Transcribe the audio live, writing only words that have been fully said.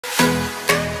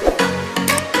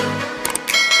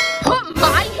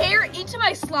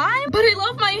slime, but I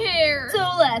love my hair. So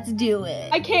let's do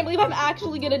it. I can't believe I'm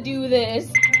actually gonna do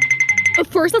this. But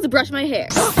first, let's brush my hair.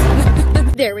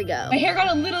 There we go. My hair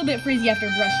got a little bit frizzy after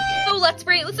brushing it. So let's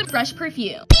spray it with some fresh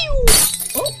perfume.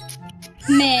 Oh.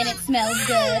 Man, it smells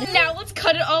good. Now let's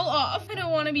cut it all off. I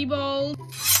don't want to be bald.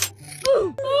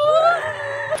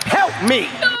 Help me!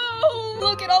 No!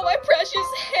 Look at all my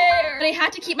precious hair. But I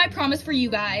had to keep my promise for you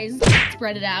guys.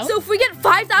 Spread it out. So if we get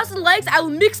 5,000 likes, I will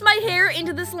mix my hair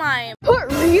into the slime.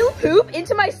 Put real poop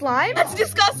into my slime? That's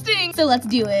disgusting. So let's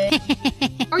do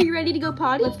it. Are you ready to go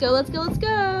potty? Let's go, let's go, let's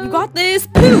go. You got this.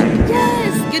 Poop.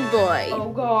 Yes. Good boy.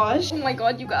 Oh gosh. Oh my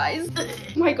god, you guys.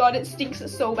 Oh my god, it stinks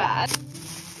so bad.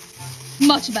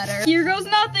 Much better. Here goes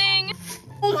nothing.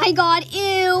 Oh my god,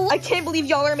 ew. I can't believe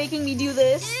y'all are making me do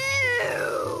this.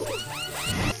 Ew.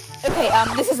 Okay,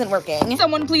 this isn't working.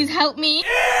 Someone please help me.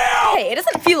 Hey, it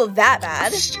doesn't feel that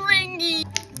bad. Stringy.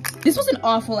 This was an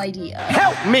awful idea.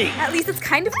 Help me! At least it's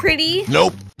kind of pretty.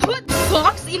 Nope. Put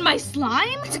socks in my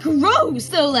slime? It's gross.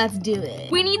 So let's do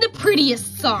it. We need the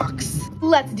prettiest socks.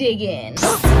 Let's dig in.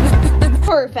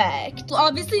 Perfect. We'll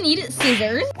obviously need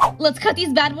scissors. Let's cut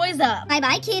these bad boys up.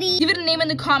 Bye-bye, kitty. Give it a name in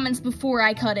the comments before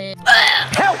I cut it.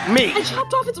 Help me! I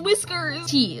chopped off its whiskers.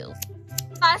 Teal.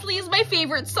 Lastly is my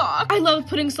favorite sock. I love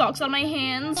putting socks on my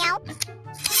hands.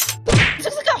 This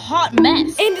looks like a hot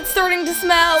mess. And it's starting to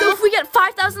smell. So if we get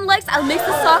 5,000 likes, I'll mix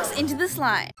the socks into the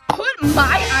slime. Put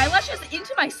my eyelashes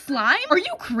into my slime? Are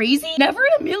you crazy? Never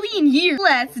in a million years.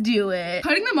 Let's do it.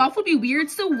 Cutting them off would be weird,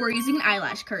 so we're using an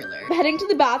eyelash curler. I'm heading to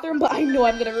the bathroom, but I know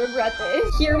I'm gonna regret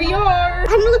this. Here we are. I'm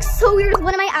gonna look so weird with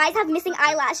one of my eyes have missing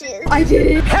eyelashes. I did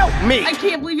it. Help me! I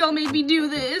can't believe y'all made me do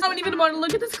this. I don't even want to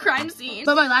look at this crime scene.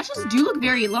 But my lashes do look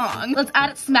very long. Let's add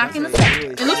it smack in the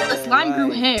center. It looks like the slime grew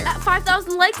hair. At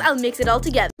 5,000 likes, I'll mix it all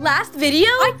together. Last video,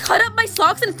 I cut up my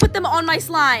socks and put them on my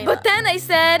slime. But then I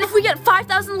said, if we get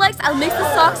 5,000 likes, I'll mix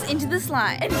the socks into the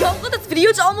slime. And y'all got this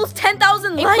video to almost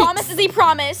 10,000 likes. A promise is a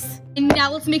promise. And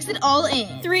now let's mix it all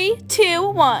in. 3, 2,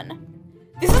 1.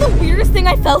 This is the weirdest thing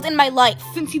I felt in my life.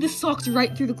 You can see the socks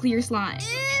right through the clear slime.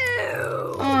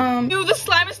 Ew. Ew, the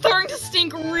slime is starting to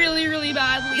stink really, really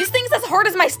badly. This thing's as hard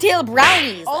as my stale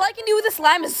brownies. All I can do with the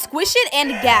slime is squish it and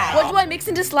gag. What do I mix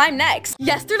into slime next?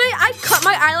 Yesterday, I cut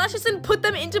my eyelashes and put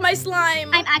them into my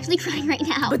slime. I'm actually crying right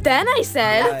now. But then I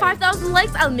said, at 5,000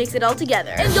 likes, I'll mix it all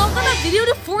together. And y'all got that video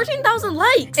to 14,000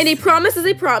 likes. And a promise is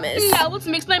a promise. Now let's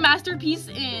mix my masterpiece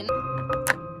in.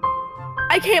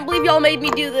 I can't believe y'all made me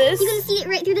do this. You can see it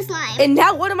right through the slime. And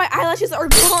now one of my eyelashes are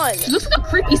gone. It looks like a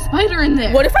creepy spider in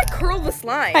there. What if I curl the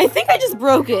slime? I think I just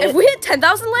broke it. If we hit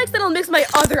 10,000 likes, then I'll mix my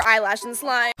other eyelash in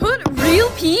slime. Put real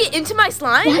pee into my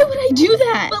slime? Why would I do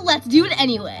that? But let's do it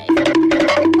anyway.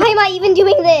 Why am I even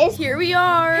doing this? Here we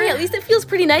are. Hey, at least it feels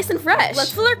pretty nice and fresh.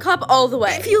 Let's fill our cup all the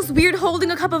way. It feels weird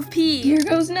holding a cup of pee. Here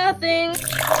goes nothing.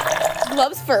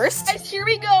 Gloves first. Guys, here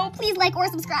we go. Please like or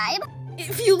subscribe.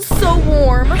 It feels so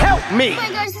warm. Help me! Oh my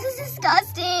gosh, this is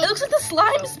disgusting. It looks like the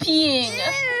slime's peeing.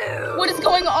 Ew. What is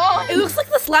going on? It looks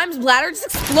like the slime's bladder just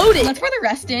exploded. Let's pour the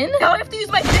rest in. Now I have to use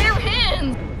my bare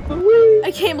hands.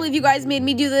 I can't believe you guys made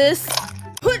me do this.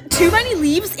 Put too many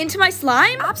leaves into my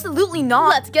slime? Absolutely not.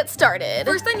 Let's get started.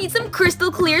 First, I need some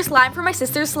crystal clear slime from my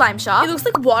sister's slime shop. It looks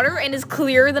like water and is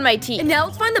clearer than my teeth. And now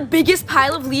let's find the biggest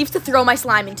pile of leaves to throw my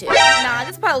slime into. Nah,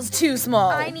 this pile's too small.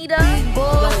 I need a...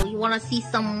 Yo, you wanna see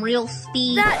some real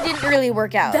speed? That didn't really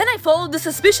work out. Then I followed the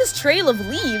suspicious trail of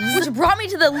leaves, which brought me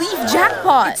to the leaf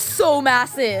jackpot. It's so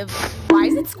massive. Why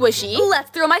is it squishy?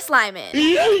 Let's throw my slime in.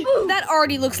 That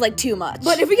already looks like too much.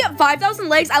 But if we get 5,000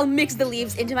 likes, I'll mix the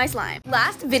leaves into my slime.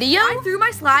 Last video, I threw my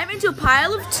slime into a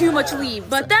pile of too much leaves.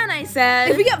 But then I said,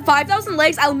 if we get 5,000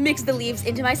 likes, I'll mix the leaves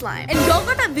into my slime. And y'all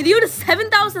got that video to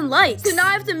 7,000 likes. So now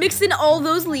I have to mix in all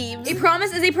those leaves. A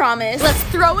promise is a promise. Let's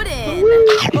throw it in.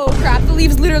 Oh crap, the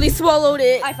leaves literally swallowed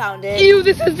it. I found it. Ew,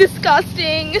 this is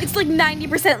disgusting. It's like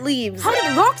 90% leaves. How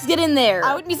did rocks get in there?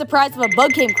 I wouldn't be surprised if a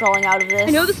bug came crawling out of this.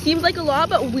 I know this seems like a lot,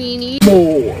 but we need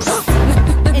more.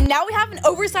 And now we have an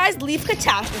oversized leaf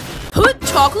catastrophe. Put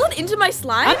chocolate into my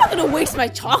slime? I'm not gonna waste my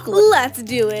chocolate. Let's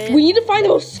do it. We need to find the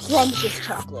most scrumptious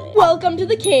chocolate. Welcome to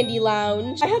the candy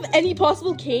lounge. I have any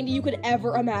possible candy you could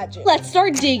ever imagine. Let's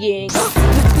start digging.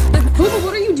 Poopa,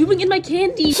 what are you doing in my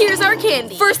candy? Here's our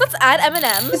candy. First, let's add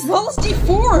M&Ms. This wall is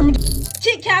deformed.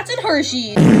 Kit Kats and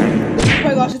Hershey's. Oh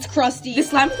my gosh, it's crusty. This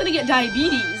slime's gonna get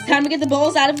diabetes. Time to get the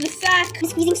balls out of the sack. I'm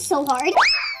squeezing so hard.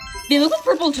 They look like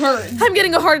purple turds. I'm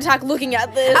getting a heart attack looking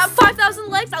at this. At 5,000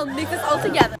 likes, I'll mix this all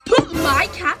together. Put my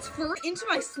cat's fur into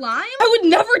my slime? I would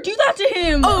never do that to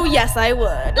him. Oh, yes, I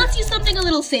would. Let's use something a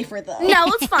little safer, though. Now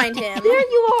let's find him. There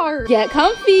you are. Get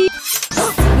comfy.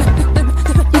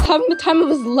 He's having the time time of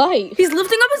his life. He's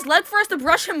lifting up his leg for us to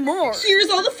brush him more. Here's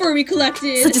all the fur we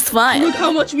collected. Such a slime. Look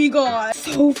how much we got.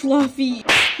 So fluffy.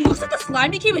 Looks like the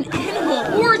slime became an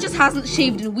animal. Or it just hasn't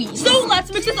shaved in weeks. So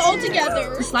let's mix this all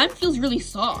together. The slime feels really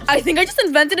soft. I think I just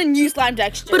invented a new slime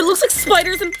texture. But it looks like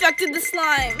spiders infected the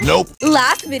slime. Nope.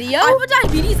 Last video, I put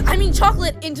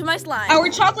chocolate into my slime. Our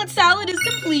chocolate salad is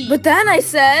complete. But then I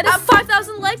said, at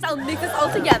 5,000 likes, I'll mix this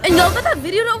all together. And y'all got that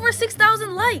video to over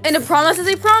 6,000 likes. And a promise is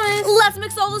a promise. Let's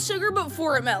mix all the sugar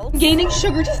before it melts. Gaining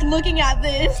sugar just looking at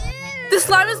this. The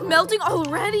slime is melting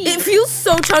already. It feels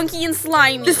so chunky and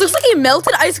slimy. This looks like a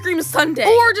melted ice cream sundae.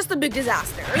 Or just a big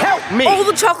disaster. Help me. All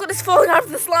the chocolate is falling out of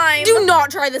the slime. Do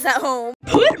not try this at home.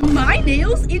 Put my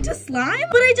nails into slime?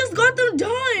 But I just got them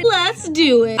done. Let's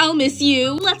do it. I'll miss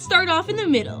you. Let's start off in the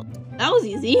middle. That was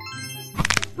easy.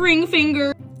 Ring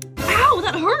finger. Ow,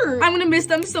 that hurt. I'm gonna miss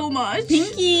them so much.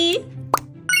 Pinky.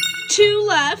 2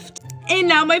 left. And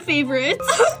now my favorites.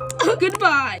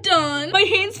 Goodbye. Done. My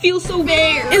hands feel so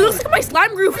bare. It looks like my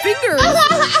slime grew fingers.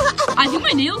 I think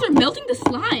my nails are melting the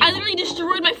slime. I literally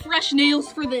destroyed my fresh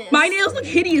nails for this. My nails look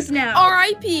hideous now.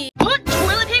 R.I.P. Put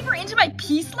toilet paper into my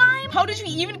pea slime? How did you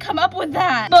even come up with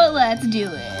that? But let's do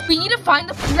it. We need to find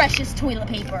the freshest toilet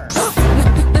paper.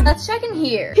 Let's check in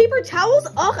here. Paper towels?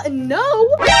 Ugh,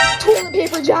 no. Toilet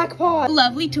paper jackpot.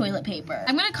 Lovely toilet paper.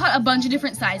 I'm gonna cut a bunch of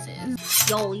different sizes.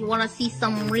 Yo, you wanna see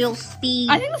some real speed?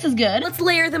 I think this is good. Let's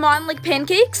layer them on like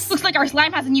pancakes. Looks like our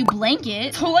slime has a new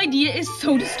blanket. This whole idea is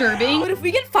so disturbing. But if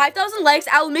we get 5,000 likes,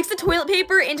 I'll mix the toilet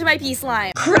paper into my pea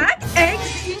slime. Crack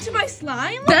eggs into my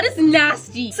slime? That is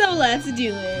nasty. So let's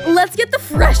do it. Let's get the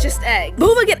freshest eggs.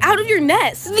 Boba, get out of your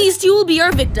nest. These two will be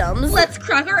our victims. Let's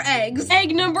crack our eggs.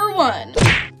 Egg number 1.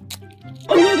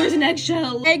 Oh no, there's an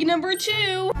eggshell. Egg number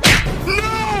 2.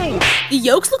 No! The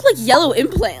yolks look like yellow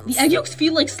implants. The egg yolks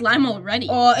feel like slime already.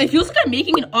 It feels like I'm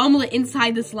making an omelet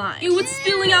inside the slime. Ew, it's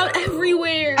spilling out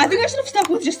everywhere. I think I should have stuck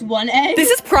with just 1 egg. This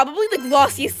is probably the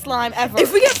glossiest slime ever.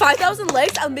 If we get 5,000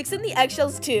 likes, I'll mix in the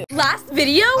eggshells too. Last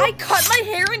video, I cut my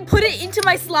hair and put it into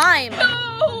my slime.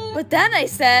 No! But then I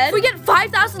said, if we get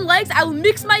 5,000 likes, I'll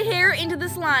mix my hair into the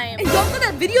slime. And y'all got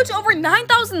that video to over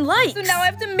 9,000 likes. So now I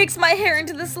have to mix my hair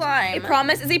into the slime. A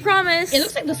promise is a promise. It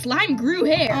looks like the slime grew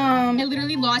hair. I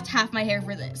literally lost half my hair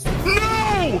for this.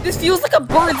 No! This feels like a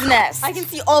bird's nest. I can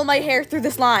see all my hair through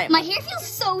the slime. My hair feels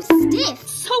so stiff.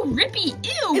 So rippy.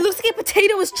 Ew. It looks like a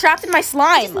potato is trapped in my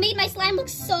slime. It made my slime look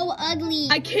so ugly.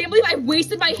 I can't believe I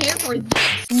wasted my hair for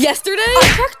this. Yesterday,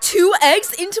 I cracked 2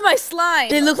 eggs into my slime.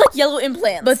 They look like yellow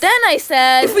implants. But then I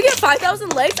said, if we get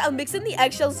 5,000 likes, I'll mix in the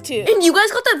eggshells too. And you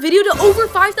guys got that video to over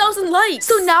 5,000 likes.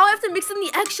 So now I have to mix in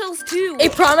the eggshells too. A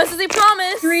promise is a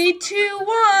promise. 3, 2,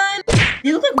 1.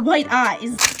 They look like white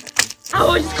eyes.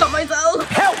 Oh, I just cut myself.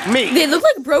 Help me! They look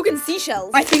like broken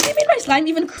seashells. I think they made my slime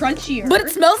even crunchier. But it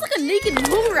smells like a naked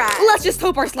mole rat. Let's just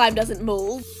hope our slime doesn't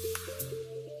mold.